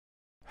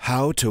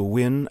How to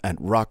win at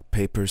rock,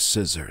 paper,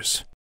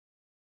 scissors.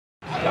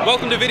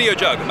 Welcome to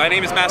Videojug. My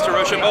name is Master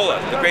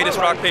Rochambola, the greatest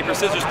rock, paper,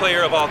 scissors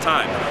player of all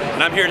time.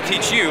 And I'm here to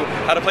teach you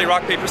how to play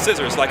rock, paper,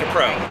 scissors like a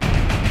pro.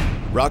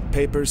 Rock,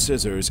 paper,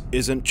 scissors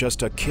isn't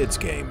just a kid's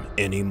game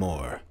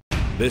anymore.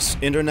 This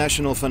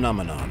international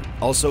phenomenon,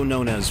 also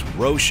known as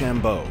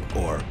Rochambeau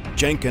or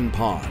Jenkin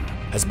Pawn,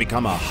 has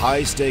become a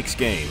high-stakes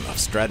game of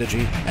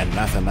strategy and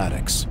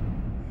mathematics.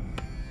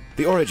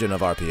 The origin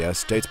of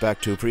RPS dates back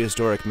to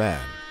prehistoric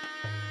man,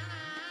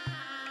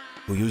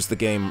 who used the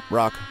game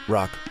rock,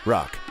 rock,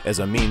 rock as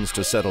a means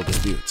to settle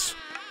disputes.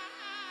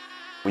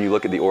 When you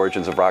look at the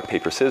origins of rock,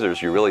 paper,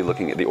 scissors, you're really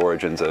looking at the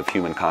origins of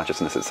human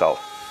consciousness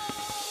itself.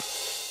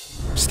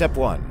 Step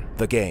 1.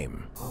 The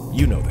game.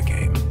 You know the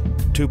game.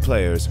 2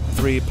 players,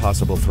 3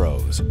 possible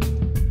throws.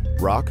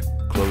 Rock,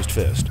 closed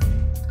fist.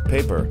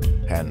 Paper,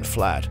 hand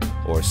flat,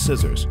 or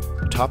scissors,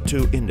 top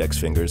 2 index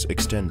fingers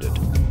extended.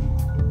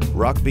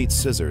 Rock beats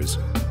scissors,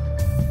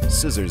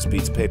 scissors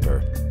beats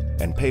paper,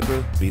 and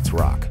paper beats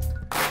rock.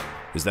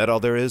 Is that all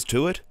there is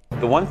to it?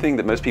 The one thing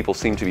that most people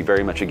seem to be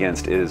very much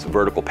against is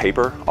vertical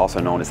paper, also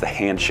known as the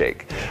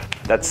handshake.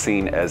 That's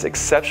seen as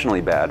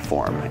exceptionally bad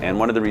form, and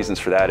one of the reasons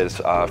for that is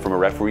from a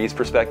referee's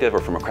perspective or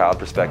from a crowd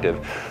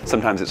perspective,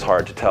 sometimes it's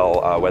hard to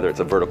tell whether it's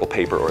a vertical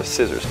paper or a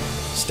scissors.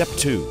 Step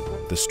 2.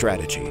 The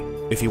strategy.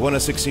 If you want to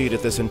succeed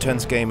at this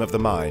intense game of the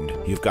mind,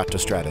 you've got to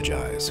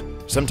strategize.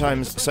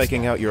 Sometimes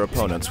psyching out your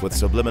opponents with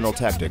subliminal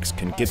tactics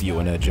can give you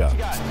an edge up.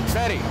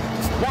 Ready?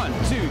 1,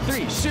 2,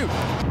 3, shoot!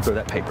 Throw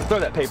that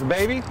paper,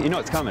 baby! You know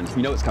it's coming.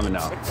 You know it's coming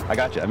now. I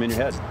got you. I'm in your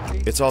head.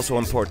 It's also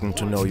important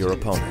to know your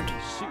opponent,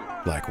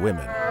 like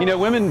women. You know,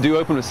 women do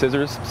open with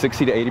scissors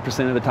 60 to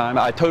 80% of the time.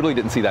 I totally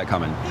didn't see that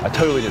coming. I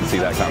totally didn't see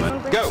that coming.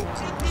 Go!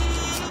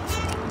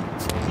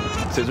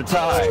 Scissor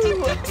tie.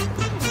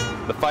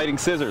 The fighting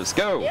scissors.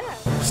 Go! Yeah.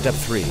 Step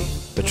 3.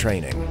 The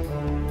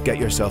training. Get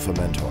yourself a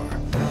mentor.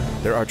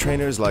 There are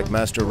trainers like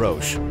Master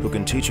Roche who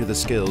can teach you the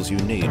skills you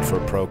need for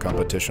pro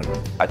competition.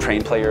 I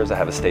train players. I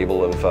have a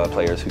stable of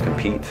players who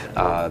compete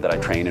that I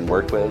train and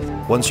work with.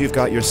 Once you've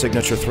got your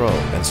signature throw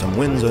and some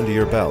wins under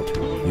your belt,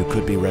 you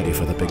could be ready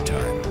for the big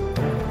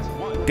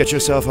time. Get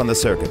yourself on the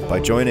circuit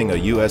by joining a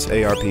US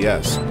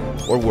ARPS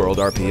or World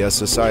RPS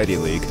Society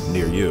League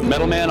near you.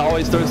 Metal man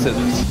always throws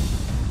scissors.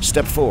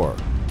 Step 4.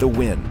 The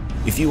win.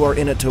 If you are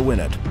in it to win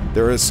it,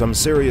 there is some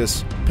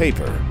serious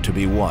paper to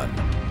be won.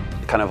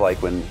 Kind of like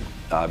when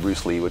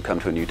Bruce Lee would come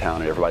to a new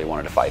town and everybody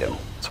wanted to fight him,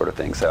 sort of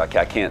thing. So I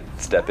can't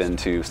step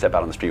out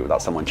on the street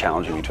without someone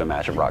challenging me to a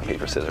match of rock,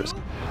 paper, scissors.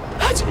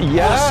 That's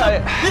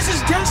awesome. This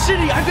is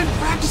destiny. I've been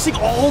practicing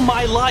all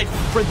my life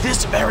for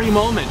this very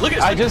moment. Look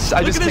at this.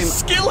 Look at this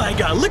skill I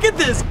got. Look at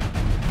this.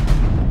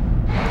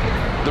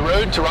 The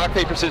road to rock,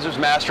 paper, scissors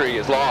mastery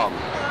is long,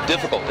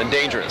 difficult, and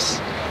dangerous.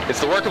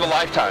 It's the work of a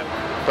lifetime,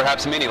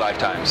 perhaps many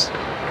lifetimes.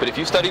 But if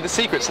you study the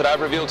secrets that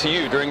I've revealed to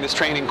you during this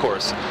training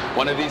course,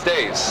 one of these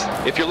days,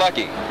 if you're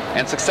lucky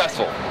and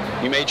successful,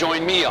 you may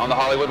join me on the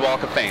Hollywood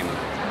Walk of Fame.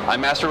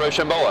 I'm Master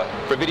Rochambola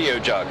for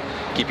Videojug.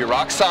 Keep your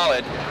rock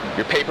solid,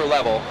 your paper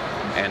level,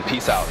 and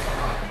peace out.